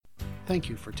Thank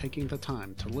you for taking the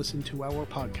time to listen to our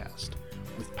podcast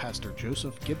with Pastor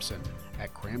Joseph Gibson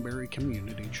at Cranberry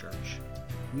Community Church.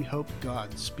 We hope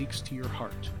God speaks to your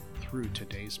heart through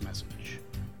today's message.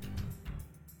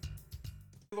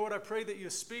 Lord, I pray that you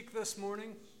speak this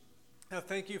morning. I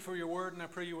thank you for your word, and I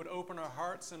pray you would open our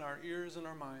hearts and our ears and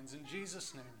our minds. In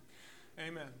Jesus' name,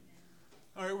 amen.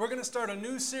 All right, we're going to start a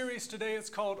new series today. It's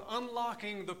called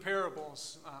Unlocking the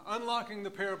Parables. Unlocking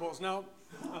the Parables. Now,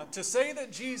 to say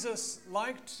that Jesus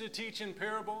liked to teach in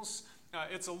parables,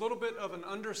 it's a little bit of an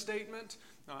understatement.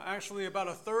 Actually, about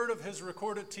a third of his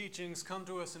recorded teachings come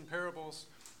to us in parables.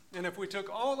 And if we took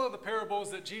all of the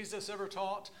parables that Jesus ever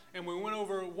taught and we went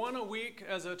over one a week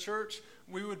as a church,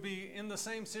 we would be in the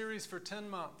same series for 10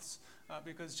 months.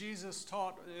 Because Jesus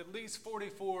taught at least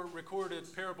 44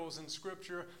 recorded parables in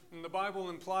Scripture, and the Bible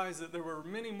implies that there were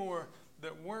many more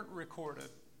that weren't recorded.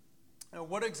 Now,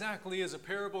 what exactly is a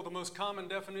parable? The most common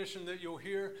definition that you'll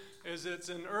hear is it's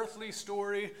an earthly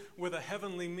story with a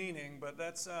heavenly meaning, but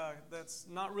that's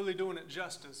not really doing it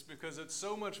justice because it's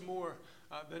so much more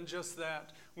than just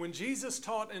that. When Jesus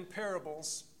taught in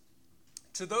parables,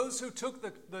 to those who took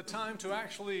the time to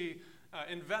actually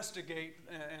investigate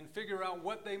and figure out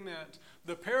what they meant,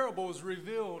 the parables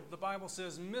revealed, the Bible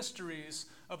says, mysteries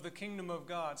of the kingdom of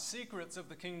God, secrets of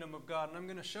the kingdom of God. And I'm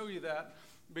going to show you that.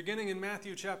 Beginning in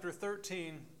Matthew chapter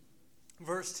 13,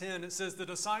 verse 10, it says, "The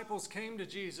disciples came to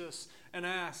Jesus and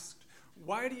asked,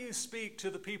 'Why do you speak to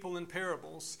the people in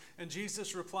parables?' And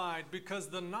Jesus replied, 'Because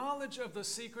the knowledge of the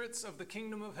secrets of the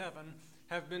kingdom of heaven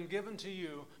have been given to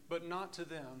you, but not to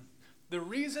them.'" The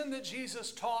reason that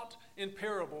Jesus taught in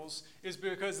parables is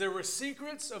because there were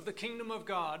secrets of the kingdom of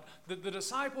God that the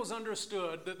disciples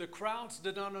understood that the crowds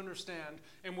did not understand.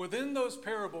 And within those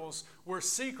parables were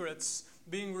secrets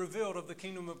being revealed of the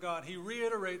kingdom of God. He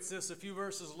reiterates this a few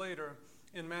verses later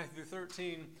in Matthew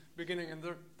 13, beginning in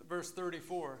verse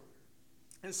 34.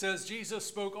 It says, "Jesus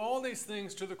spoke all these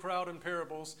things to the crowd in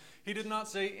parables. He did not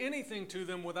say anything to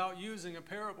them without using a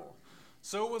parable.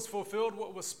 So was fulfilled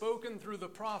what was spoken through the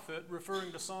prophet,"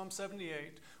 referring to Psalm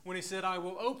 78, when he said, "I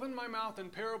will open my mouth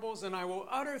in parables and I will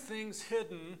utter things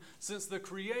hidden since the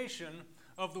creation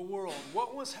of the world."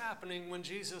 What was happening when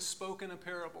Jesus spoke in a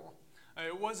parable?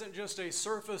 It wasn't just a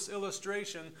surface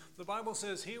illustration. The Bible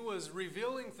says he was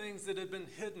revealing things that had been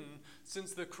hidden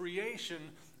since the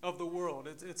creation of the world.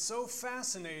 It's so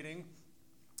fascinating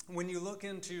when you look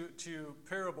into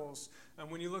parables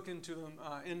and when you look into them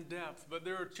in depth. But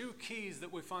there are two keys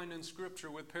that we find in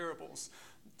Scripture with parables.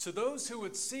 To those who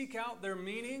would seek out their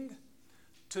meaning,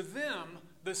 to them,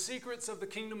 the secrets of the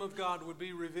kingdom of God would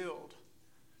be revealed.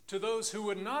 To those who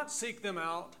would not seek them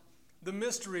out, the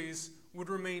mysteries would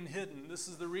remain hidden. This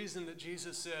is the reason that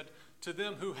Jesus said, "To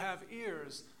them who have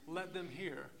ears, let them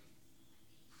hear.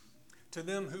 To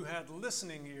them who had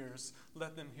listening ears,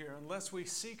 let them hear." Unless we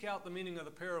seek out the meaning of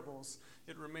the parables,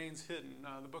 it remains hidden.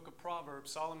 The book of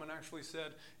Proverbs, Solomon actually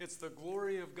said, "It's the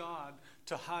glory of God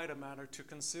to hide a matter, to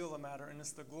conceal a matter, and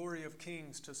it's the glory of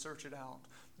kings to search it out."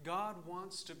 God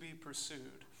wants to be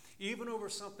pursued. Even over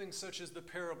something such as the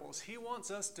parables, he wants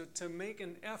us to make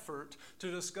an effort to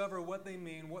discover what they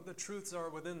mean, what the truths are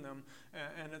within them.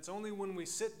 And it's only when we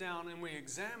sit down and we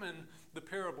examine the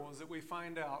parables that we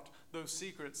find out those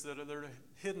secrets that are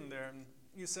hidden there. And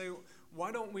you say,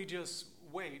 why don't we just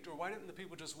wait? Or why didn't the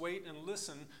people just wait and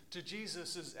listen to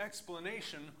Jesus'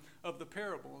 explanation of the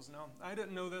parables? Now, I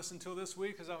didn't know this until this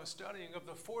week as I was studying. Of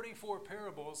the 44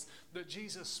 parables that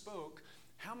Jesus spoke,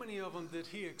 how many of them did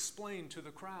he explain to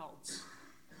the crowds?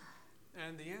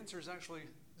 And the answer is actually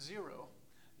 0.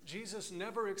 Jesus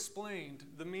never explained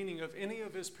the meaning of any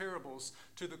of his parables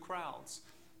to the crowds.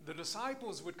 The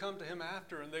disciples would come to him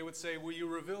after and they would say, "Will you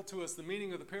reveal to us the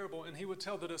meaning of the parable?" And he would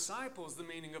tell the disciples the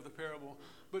meaning of the parable.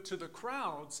 But to the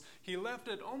crowds, he left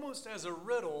it almost as a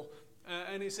riddle.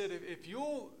 And he said, if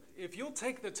you'll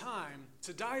take the time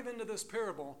to dive into this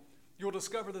parable, you'll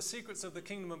discover the secrets of the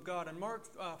kingdom of God. In Mark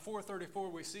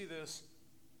 4:34, we see this.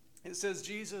 It says,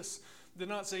 "Jesus did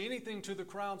not say anything to the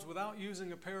crowds without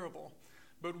using a parable.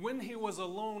 But when he was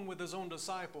alone with his own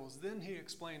disciples, then he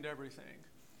explained everything."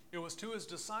 It was to his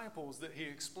disciples that he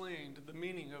explained the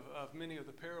meaning of many of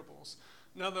the parables.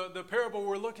 Now, the parable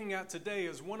we're looking at today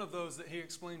is one of those that he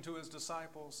explained to his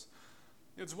disciples.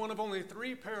 It's one of only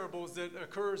 3 parables that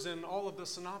occurs in all of the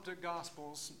synoptic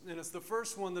gospels, and it's the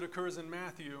first one that occurs in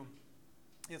Matthew.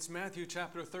 It's Matthew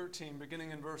chapter 13,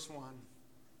 beginning in verse 1.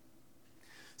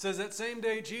 It says, "That same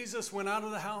day Jesus went out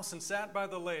of the house and sat by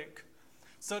the lake.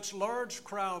 Such large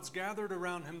crowds gathered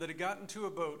around him that he got into a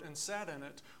boat and sat in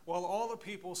it, while all the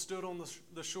people stood on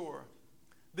the shore.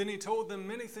 Then he told them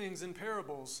many things in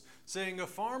parables, saying, a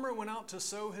farmer went out to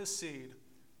sow his seed.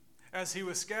 As he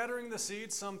was scattering the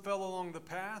seed, some fell along the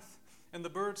path, and the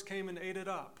birds came and ate it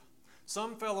up.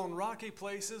 Some fell on rocky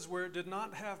places where it did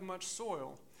not have much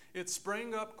soil. It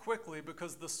sprang up quickly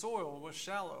because the soil was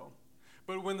shallow.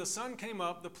 But when the sun came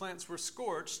up, the plants were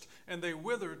scorched, and they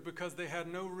withered because they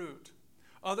had no root.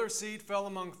 Other seed fell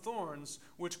among thorns,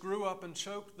 which grew up and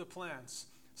choked the plants.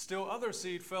 Still other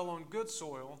seed fell on good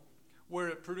soil, where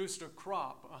it produced a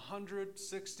crop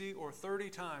 160 or 30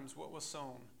 times what was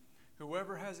sown.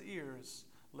 Whoever has ears,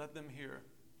 let them hear.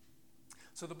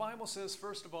 So the Bible says,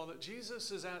 first of all, that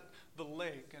Jesus is at the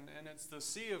lake, and it's the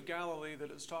Sea of Galilee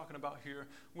that it's talking about here,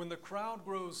 when the crowd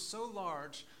grows so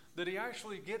large that he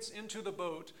actually gets into the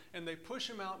boat and they push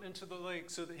him out into the lake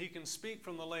so that he can speak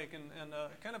from the lake. And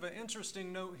kind of an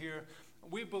interesting note here,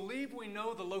 we believe we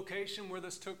know the location where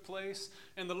this took place,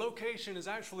 and the location is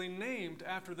actually named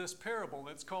after this parable.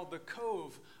 It's called the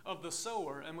Cove of the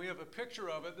Sower, and we have a picture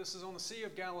of it. This is on the Sea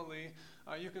of Galilee.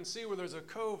 You can see where there's a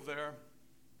cove there,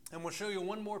 and we'll show you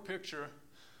one more picture.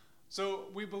 So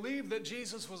we believe that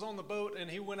Jesus was on the boat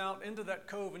and he went out into that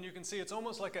cove, and you can see it's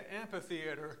almost like an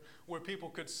amphitheater where people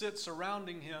could sit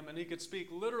surrounding him, and he could speak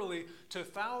literally to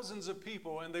thousands of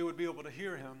people and they would be able to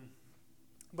hear him.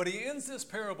 But he ends this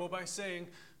parable by saying,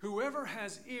 whoever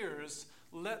has ears,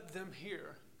 let them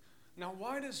hear. Now,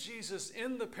 why does Jesus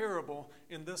end the parable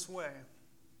in this way?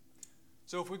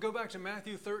 So if we go back to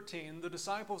Matthew 13, the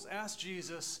disciples asked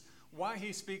Jesus why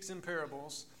he speaks in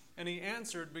parables. And he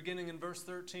answered, beginning in verse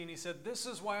 13, he said, "This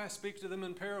is why I speak to them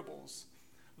in parables.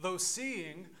 Though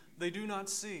seeing, they do not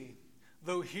see.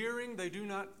 Though hearing, they do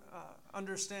not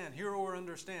hear or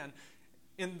understand.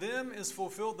 In them is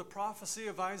fulfilled the prophecy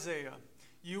of Isaiah.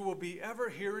 You will be ever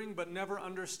hearing, but never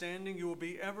understanding. You will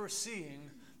be ever seeing,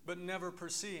 but never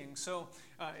perceiving." So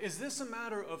is this a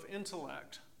matter of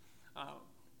intellect?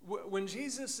 When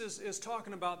Jesus is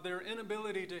talking about their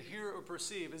inability to hear or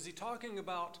perceive, is he talking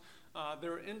about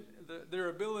their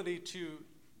ability to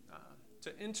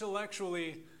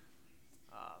intellectually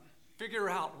figure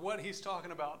out what he's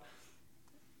talking about?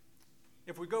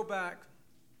 If we go back,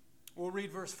 we'll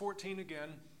read verse 14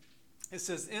 again. It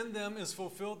says, "In them is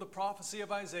fulfilled the prophecy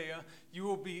of Isaiah. You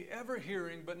will be ever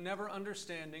hearing, but never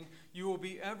understanding. You will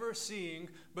be ever seeing,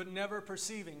 but never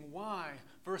perceiving." Why?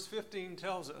 Verse 15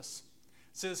 tells us.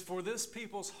 It says, "For this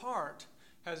people's heart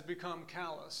has become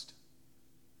calloused.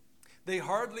 They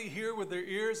hardly hear with their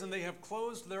ears, and they have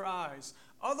closed their eyes.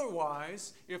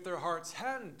 Otherwise, if their hearts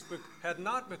had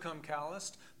not become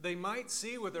calloused, they might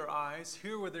see with their eyes,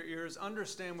 hear with their ears,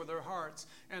 understand with their hearts,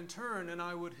 and turn, and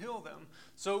I would heal them."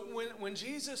 So when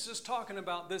Jesus is talking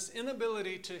about this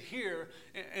inability to hear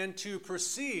and to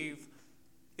perceive,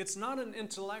 it's not an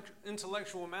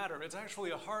intellectual matter. It's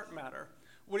actually a heart matter.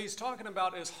 What he's talking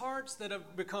about is hearts that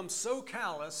have become so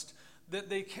calloused that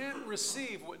they can't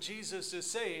receive what Jesus is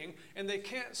saying, and they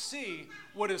can't see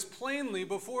what is plainly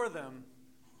before them.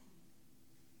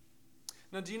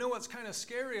 Now, do you know what's kind of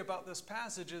scary about this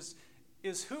passage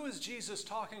is who is Jesus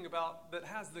talking about that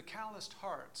has the calloused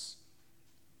hearts?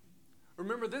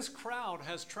 Remember, this crowd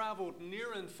has traveled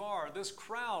near and far. This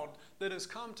crowd that has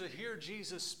come to hear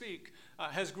Jesus speak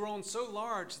has grown so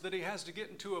large that he has to get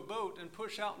into a boat and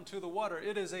push out into the water.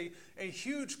 It is a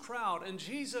huge crowd, and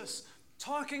Jesus,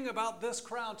 talking about this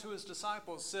crowd to his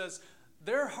disciples, says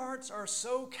their hearts are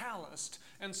so calloused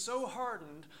and so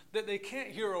hardened that they can't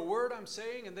hear a word I'm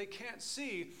saying, and they can't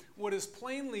see what is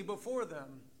plainly before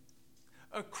them.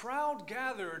 A crowd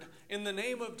gathered in the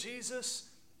name of Jesus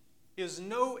is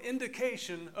no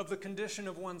indication of the condition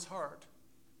of one's heart.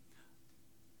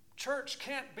 Church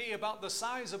can't be about the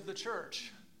size of the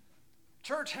church.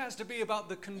 Church has to be about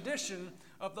the condition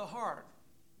of the heart.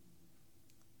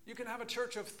 You can have a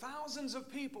church of thousands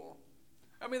of people.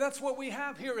 I mean, that's what we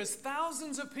have here, is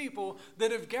thousands of people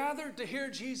that have gathered to hear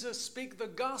Jesus speak the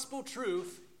gospel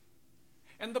truth.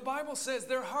 And the Bible says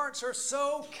their hearts are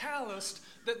so calloused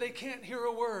that they can't hear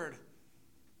a word.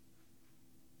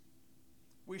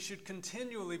 We should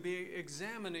continually be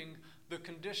examining the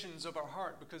conditions of our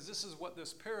heart, because this is what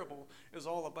this parable is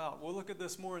all about. We'll look at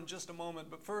this more in just a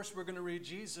moment, but first we're going to read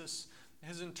Jesus,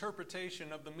 his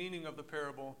interpretation of the meaning of the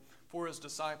parable for his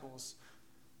disciples.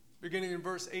 Beginning in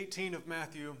verse 18 of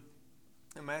Matthew,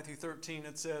 in Matthew 13,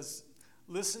 it says,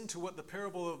 "Listen to what the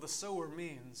parable of the sower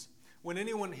means. When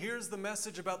anyone hears the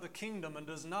message about the kingdom and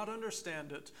does not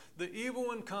understand it, the evil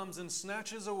one comes and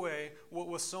snatches away what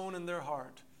was sown in their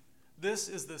heart. This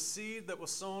is the seed that was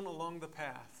sown along the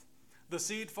path. The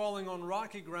seed falling on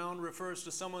rocky ground refers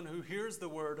to someone who hears the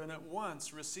word and at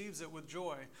once receives it with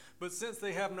joy. But since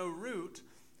they have no root,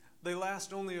 they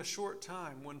last only a short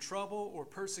time. When trouble or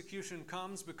persecution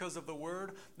comes because of the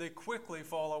word, they quickly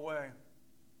fall away.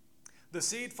 The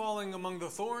seed falling among the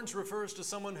thorns refers to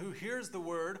someone who hears the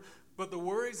word, but the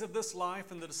worries of this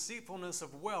life and the deceitfulness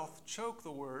of wealth choke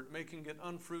the word, making it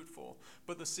unfruitful.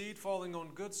 But the seed falling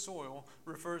on good soil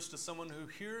refers to someone who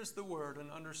hears the word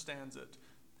and understands it.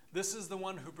 This is the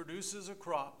one who produces a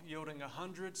crop yielding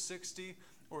 160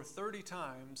 or 30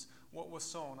 times what was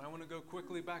sown. I want to go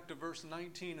quickly back to verse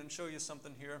 19 and show you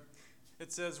something here.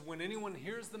 It says, when anyone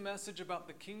hears the message about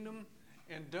the kingdom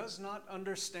and does not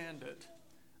understand it,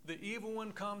 the evil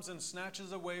one comes and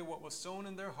snatches away what was sown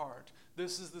in their heart.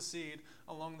 This is the seed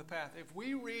along the path. If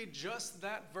we read just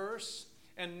that verse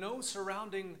and no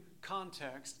surrounding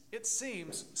context, it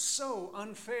seems so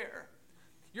unfair.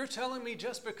 You're telling me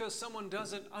just because someone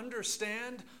doesn't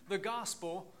understand the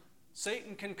gospel,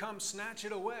 Satan can come snatch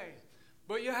it away.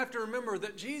 But you have to remember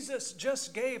that Jesus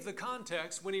just gave the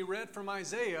context when he read from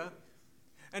Isaiah.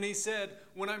 And he said,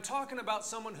 when I'm talking about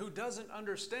someone who doesn't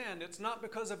understand, it's not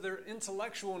because of their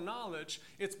intellectual knowledge,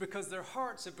 it's because their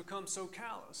hearts have become so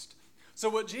calloused. So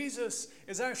what Jesus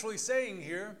is actually saying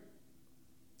here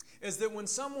is that when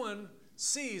someone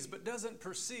sees but doesn't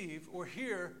perceive, or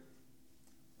hears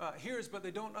but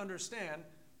they don't understand,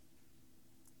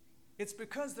 it's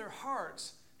because their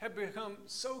hearts have become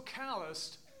so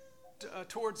calloused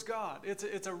towards God.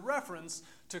 It's a reference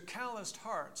to calloused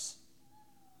hearts.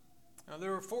 Now,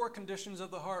 there are 4 conditions of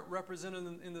the heart represented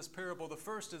in this parable. The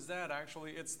first is that,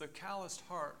 actually, it's the calloused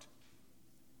heart.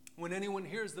 When anyone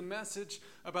hears the message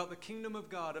about the kingdom of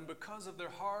God, and because of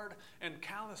their hard and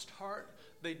calloused heart,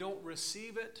 they don't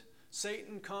receive it,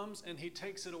 Satan comes and he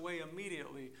takes it away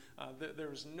immediately.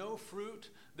 There's no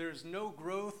fruit, there's no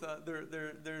growth,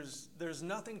 there's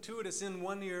nothing to it. It's in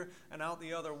one ear and out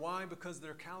the other. Why? Because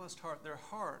their calloused heart, their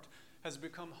heart has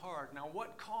become hard. Now,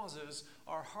 what causes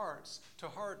our hearts to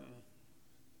harden?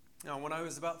 Now, when I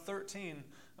was about 13,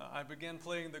 I began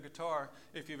playing the guitar.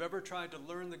 If you've ever tried to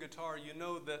learn the guitar, you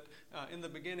know that in the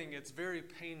beginning it's very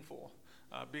painful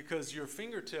because your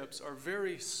fingertips are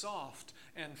very soft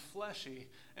and fleshy.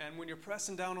 And when you're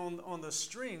pressing down on the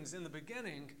strings in the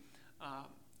beginning,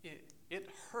 it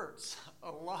hurts a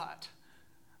lot.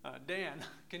 Dan,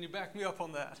 can you back me up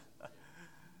on that?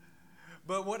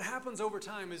 But what happens over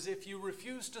time is if you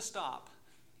refuse to stop,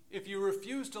 if you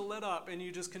refuse to let up and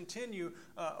you just continue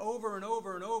over and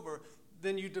over and over,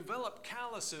 then you develop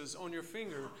calluses on your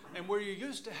finger. And where you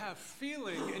used to have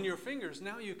feeling in your fingers,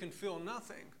 now you can feel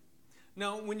nothing.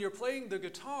 Now, when you're playing the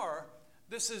guitar,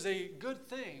 this is a good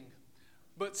thing.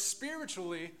 But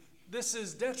spiritually, this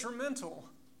is detrimental.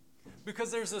 Because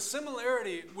there's a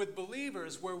similarity with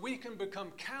believers where we can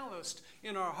become calloused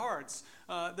in our hearts.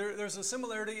 There's a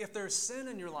similarity if there's sin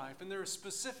in your life, and there are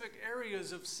specific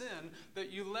areas of sin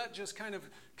that you let just kind of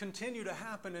continue to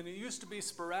happen, and it used to be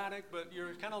sporadic, but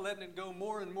you're kind of letting it go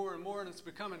more and more and more, and it's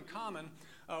becoming common.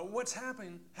 What's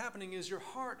happening is your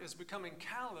heart is becoming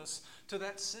callous to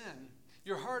that sin.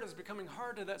 Your heart is becoming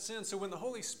hard to that sin. So when the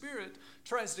Holy Spirit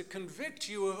tries to convict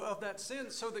you of that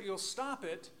sin so that you'll stop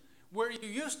it, where you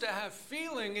used to have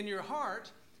feeling in your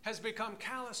heart has become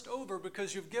calloused over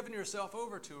because you've given yourself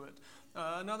over to it.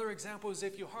 Another example is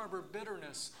if you harbor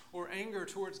bitterness or anger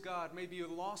towards God. Maybe you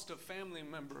lost a family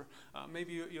member.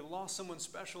 Maybe you lost someone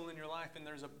special in your life and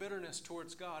there's a bitterness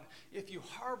towards God. If you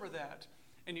harbor that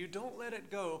and you don't let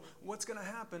it go, what's going to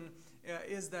happen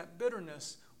is that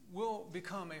bitterness will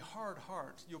become a hard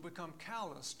heart. You'll become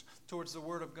calloused towards the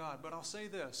Word of God. But I'll say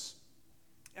this,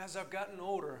 as I've gotten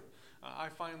older, I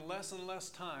find less and less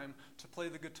time to play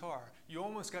the guitar. You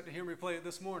almost got to hear me play it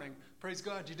this morning. Praise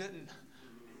God you didn't.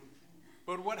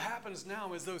 But what happens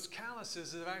now is those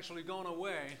calluses have actually gone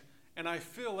away, and I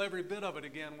feel every bit of it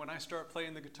again when I start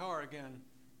playing the guitar again.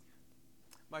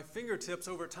 My fingertips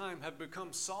over time have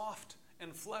become soft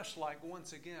and flesh-like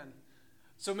once again.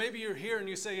 So maybe you're here and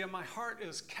you say, yeah, my heart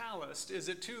is calloused. Is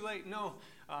it too late? No.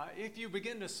 If you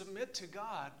begin to submit to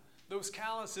God, those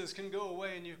calluses can go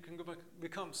away and you can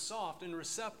become soft and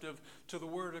receptive to the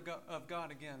Word of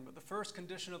God again. But the first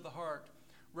condition of the heart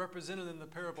represented in the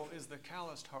parable is the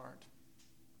calloused heart.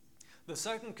 The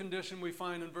second condition we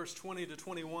find in verse 20 to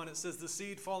 21, it says the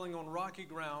seed falling on rocky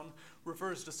ground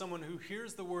refers to someone who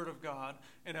hears the Word of God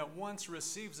and at once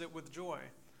receives it with joy.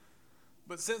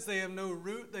 But since they have no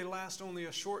root, they last only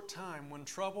a short time. When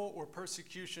trouble or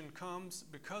persecution comes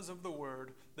because of the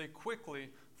Word, they quickly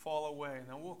fall away.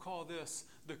 Now we'll call this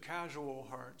the casual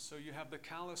heart. So you have the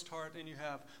calloused heart and you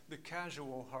have the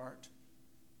casual heart.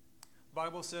 The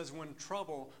Bible says when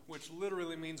trouble, which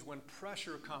literally means when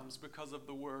pressure comes because of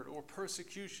the Word, or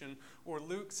persecution, or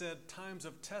Luke said times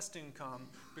of testing come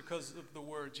because of the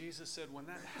Word. Jesus said when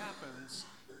that happens,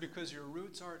 because your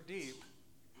roots aren't deep,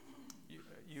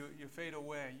 you fade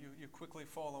away, you quickly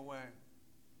fall away.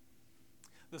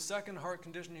 The second heart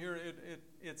condition here,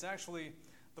 it's actually,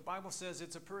 the Bible says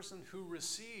it's a person who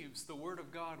receives the Word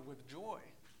of God with joy.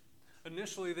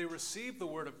 Initially, they receive the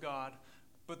Word of God,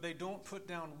 but they don't put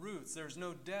down roots. There's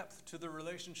no depth to the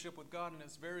relationship with God in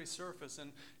its very surface.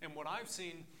 And what I've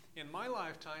seen in my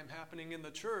lifetime happening in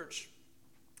the church,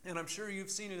 and I'm sure you've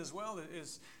seen it as well,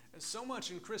 is so much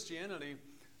in Christianity,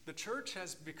 the church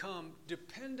has become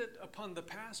dependent upon the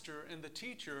pastor and the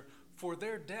teacher for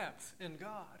their depth in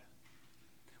God.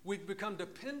 We've become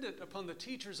dependent upon the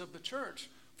teachers of the church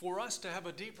for us to have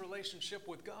a deep relationship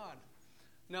with God.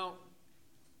 Now,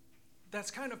 that's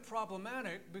kind of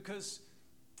problematic because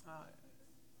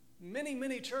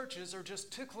many churches are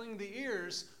just tickling the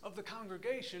ears of the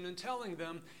congregation and telling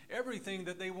them everything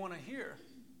that they want to hear.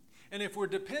 And if we're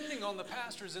depending on the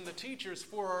pastors and the teachers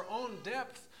for our own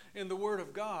depth in the Word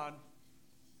of God,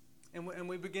 and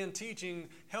we begin teaching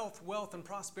health, wealth, and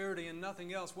prosperity and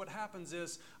nothing else, what happens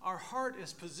is our heart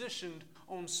is positioned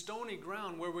on stony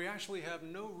ground where we actually have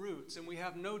no roots and we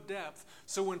have no depth.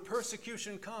 So when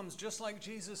persecution comes, just like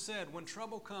Jesus said, when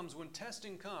trouble comes, when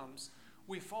testing comes,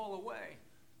 we fall away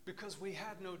because we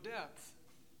had no depth.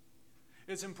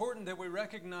 It's important that we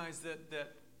recognize that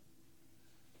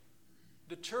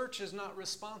the church is not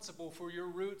responsible for your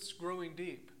roots growing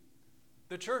deep.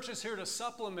 The church is here to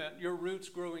supplement your roots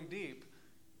growing deep.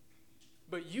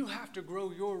 But you have to grow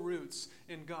your roots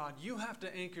in God. You have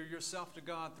to anchor yourself to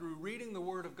God through reading the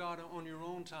Word of God on your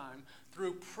own time,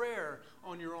 through prayer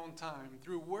on your own time,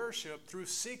 through worship, through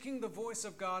seeking the voice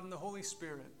of God and the Holy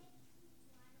Spirit.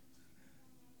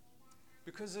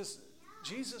 Because as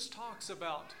Jesus talks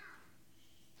about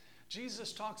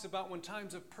when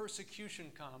times of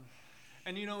persecution come.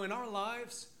 And in our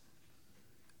lives,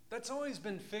 that's always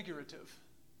been figurative.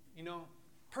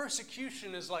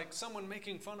 Persecution is like someone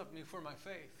making fun of me for my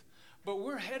faith. But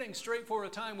we're heading straight for a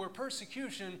time where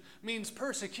persecution means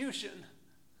persecution.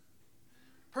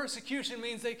 Persecution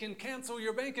means they can cancel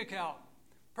your bank account.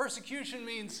 Persecution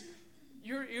means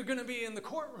you're going to be in the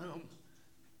courtroom.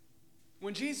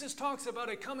 When Jesus talks about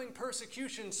a coming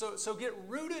persecution, so get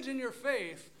rooted in your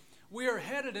faith. We are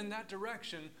headed in that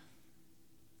direction.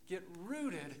 Get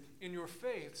rooted in your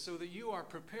faith so that you are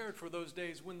prepared for those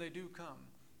days when they do come.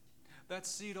 That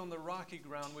seed on the rocky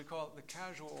ground, we call it the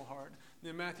casual heart.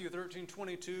 In Matthew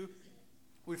 13:22,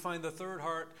 we find the third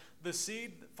heart. The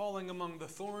seed falling among the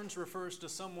thorns refers to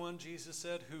someone, Jesus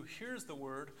said, who hears the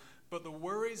word, but the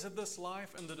worries of this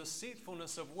life and the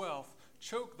deceitfulness of wealth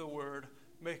choke the word,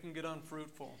 making it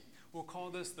unfruitful. We'll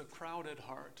call this the crowded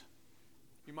heart.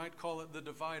 You might call it the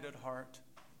divided heart.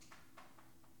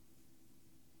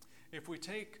 If we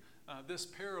take this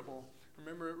parable,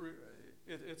 remember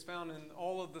it's found in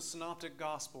all of the synoptic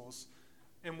gospels,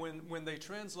 and when they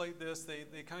translate this,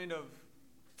 they kind of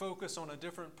focus on a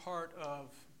different part of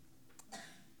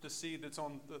the seed that's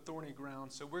on the thorny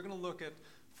ground. So we're going to look at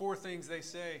 4 things they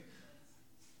say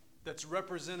that's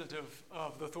representative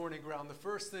of the thorny ground. The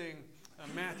first thing,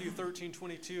 Matthew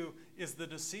 13:22, is the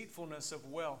deceitfulness of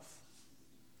wealth.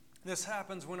 This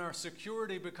happens when our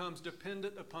security becomes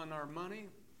dependent upon our money,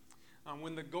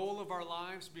 when the goal of our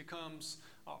lives becomes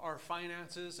our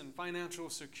finances and financial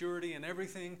security, and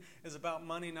everything is about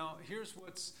money. Now, here's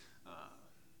what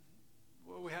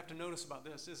we have to notice about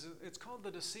this is it's called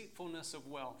the deceitfulness of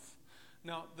wealth.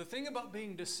 Now, the thing about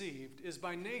being deceived is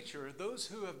by nature, those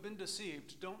who have been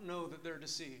deceived don't know that they're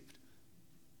deceived,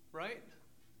 right?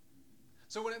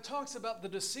 So when it talks about the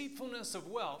deceitfulness of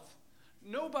wealth,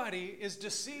 nobody is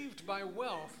deceived by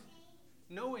wealth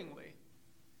knowingly.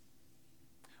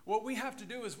 What we have to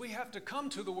do is we have to come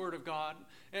to the Word of God,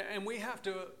 and we have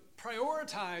to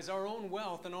prioritize our own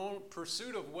wealth and our own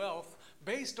pursuit of wealth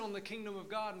based on the kingdom of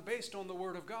God and based on the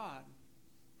Word of God.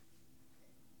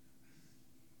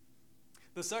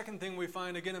 The second thing we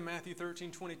find again in Matthew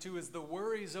 13:22 is the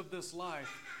worries of this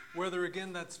life. Whether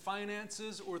again that's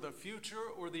finances or the future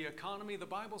or the economy, the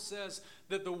Bible says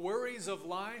that the worries of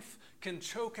life can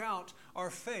choke out our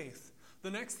faith. The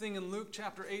next thing in Luke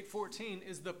chapter 8:14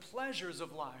 is the pleasures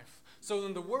of life. So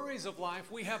in the worries of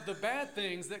life, we have the bad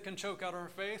things that can choke out our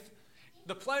faith.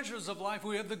 The pleasures of life,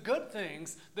 we have the good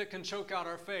things that can choke out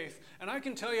our faith. And I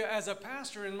can tell you, as a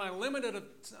pastor, in my limited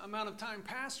amount of time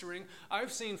pastoring,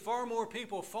 I've seen far more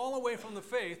people fall away from the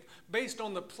faith based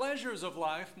on the pleasures of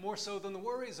life more so than the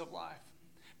worries of life.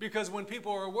 Because when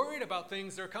people are worried about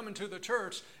things, they're coming to the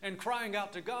church and crying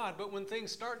out to God. But when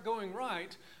things start going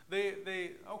right,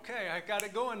 okay, I got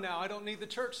it going now. I don't need the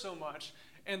church so much.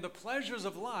 And the pleasures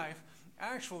of life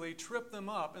actually trip them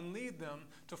up and lead them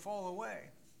to fall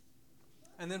away.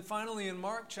 And then finally in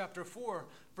Mark chapter 4,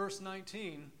 verse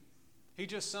 19, he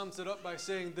just sums it up by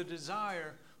saying the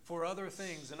desire for other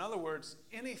things. In other words,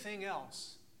 anything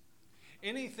else.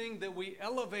 Anything that we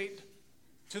elevate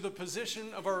to the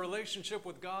position of our relationship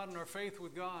with God and our faith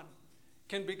with God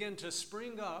can begin to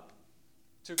spring up,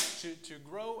 to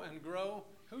grow and grow.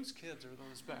 Whose kids are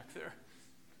those back there?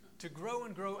 To grow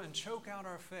and choke out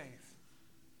our faith.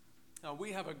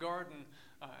 We have a garden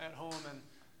at home, and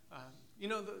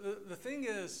the thing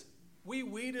is, we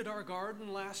weeded our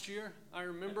garden last year. I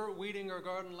remember weeding our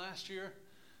garden last year.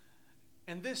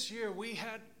 And this year we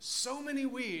had so many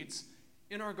weeds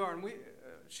in our garden.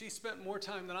 She spent more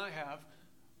time than I have,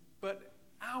 but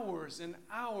hours and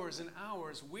hours and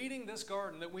hours weeding this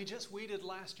garden that we just weeded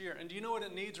last year. And do you know what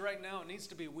it needs right now? It needs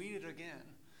to be weeded again.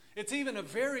 It's even a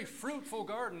very fruitful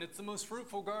garden. It's the most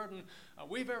fruitful garden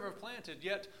we've ever planted,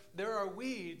 yet there are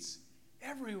weeds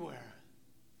everywhere.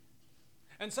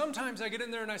 And sometimes I get in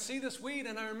there and I see this weed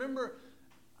and I remember,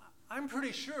 I'm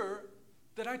pretty sure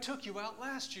that I took you out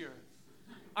last year.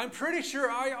 I'm pretty sure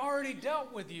I already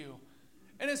dealt with you.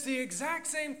 And it's the exact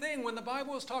same thing when the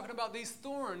Bible is talking about these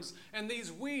thorns and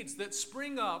these weeds that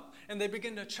spring up and they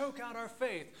begin to choke out our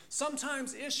faith.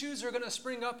 Sometimes issues are going to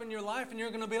spring up in your life and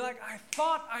you're going to be like, I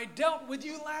thought I dealt with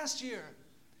you last year.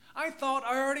 I thought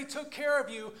I already took care of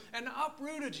you and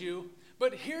uprooted you,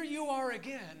 but here you are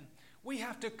again. We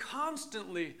have to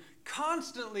constantly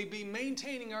be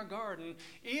maintaining our garden,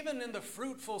 even in the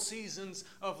fruitful seasons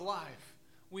of life.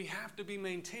 We have to be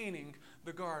maintaining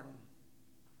the garden.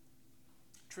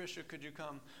 Tricia, could you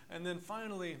come? And then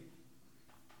finally,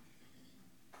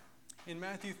 in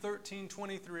Matthew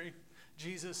 13:23,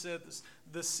 Jesus said,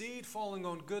 the seed falling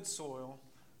on good soil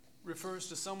refers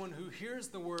to someone who hears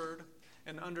the word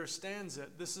and understands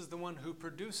it. This is the one who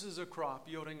produces a crop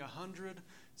yielding 100,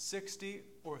 60,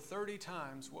 or 30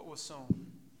 times what was sown.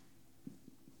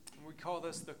 And we call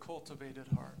this the cultivated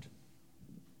heart.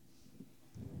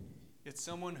 It's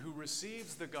someone who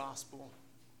receives the gospel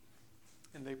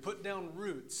and they put down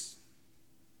roots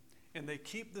and they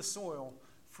keep the soil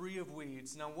free of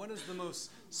weeds. Now, what is the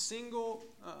single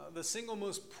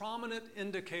most prominent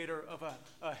indicator of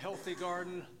a healthy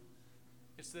garden?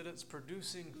 It's that it's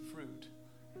producing fruit.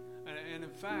 And in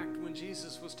fact, when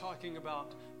Jesus was talking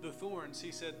about the thorns,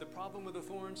 he said the problem with the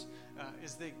thorns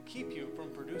is they keep you from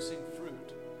producing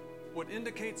fruit. What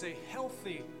indicates a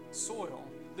healthy soil,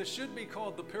 this should be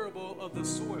called the parable of the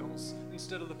soils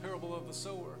instead of the parable of the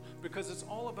sower, because it's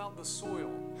all about the soil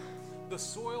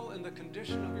and the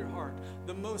condition of your heart.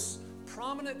 The most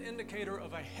prominent indicator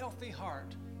of a healthy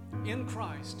heart in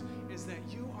Christ is that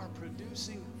you are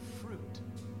producing fruit.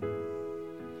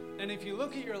 And if you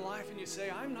look at your life and you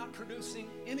say, I'm not producing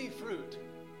any fruit,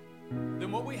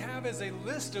 then what we have is a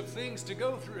list of things to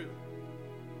go through.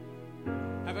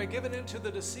 Have I given into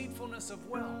the deceitfulness of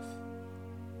wealth,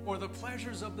 or the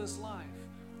pleasures of this life,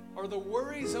 or the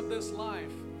worries of this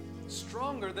life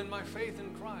stronger than my faith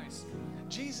in Christ?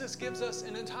 Jesus gives us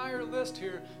an entire list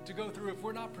here to go through if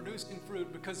we're not producing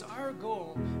fruit, because our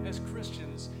goal as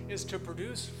Christians is to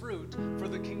produce fruit for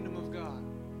the kingdom of God.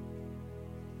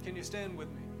 Can you stand with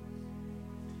me?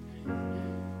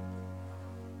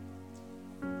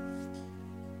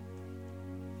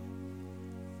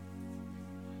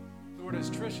 Lord,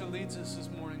 as Tricia leads us this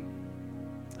morning,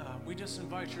 we just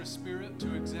invite your Spirit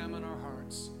to examine our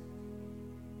hearts.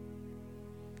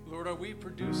 Lord, are we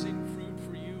producing fruit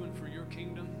for you and for your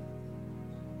kingdom?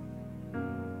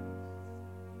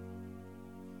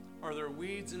 Are there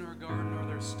weeds in our garden? Are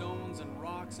there stones and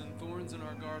rocks and thorns in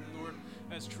our garden? Lord,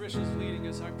 as Trisha's leading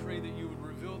us, I pray that you would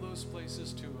reveal those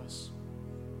places to us.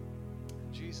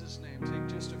 In Jesus' name, take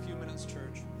just a few minutes,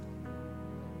 church.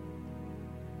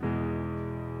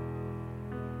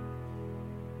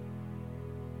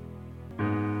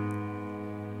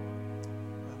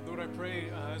 Lord, I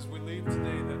pray as we leave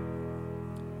today that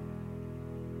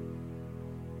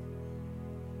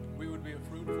we would be a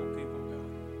fruitful people,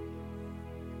 God.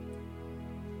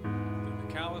 That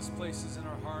the callous places in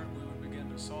our heart, we would begin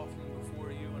to soften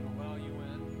before you and allow you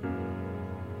in.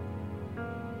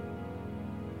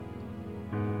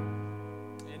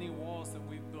 Any walls that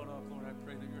we've built up, Lord, I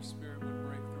pray that your Spirit would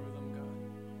break through them, God.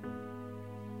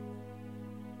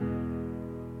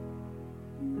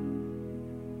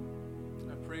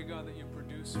 I pray, God, that you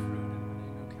produce fruit in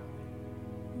Venango County.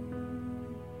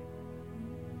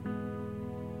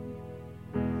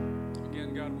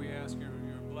 Again, God, we ask your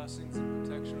blessings and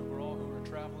protection over all who are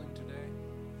traveling today.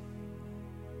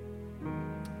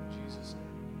 In Jesus'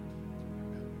 name.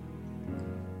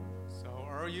 So,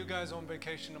 are you guys on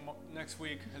vacation next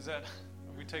week? Are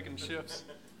we taking shifts?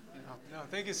 No.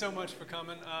 Thank you so much for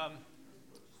coming.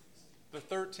 The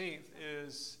 13th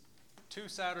is 2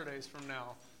 Saturdays from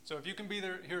now. So if you can be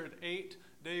there here at 8,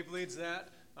 Dave leads that.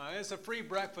 It's a free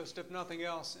breakfast, if nothing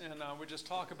else, and we just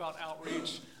talk about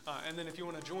outreach. And then if you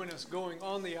want to join us going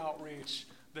on the outreach,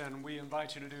 then we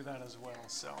invite you to do that as well.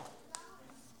 So,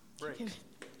 break.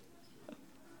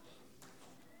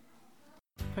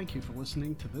 Thank you for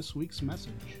listening to this week's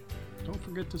message. Don't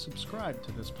forget to subscribe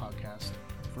to this podcast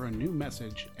for a new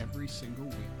message every single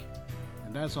week.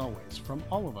 And as always, from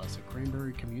all of us at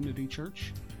Cranberry Community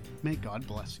Church, may God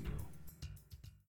bless you.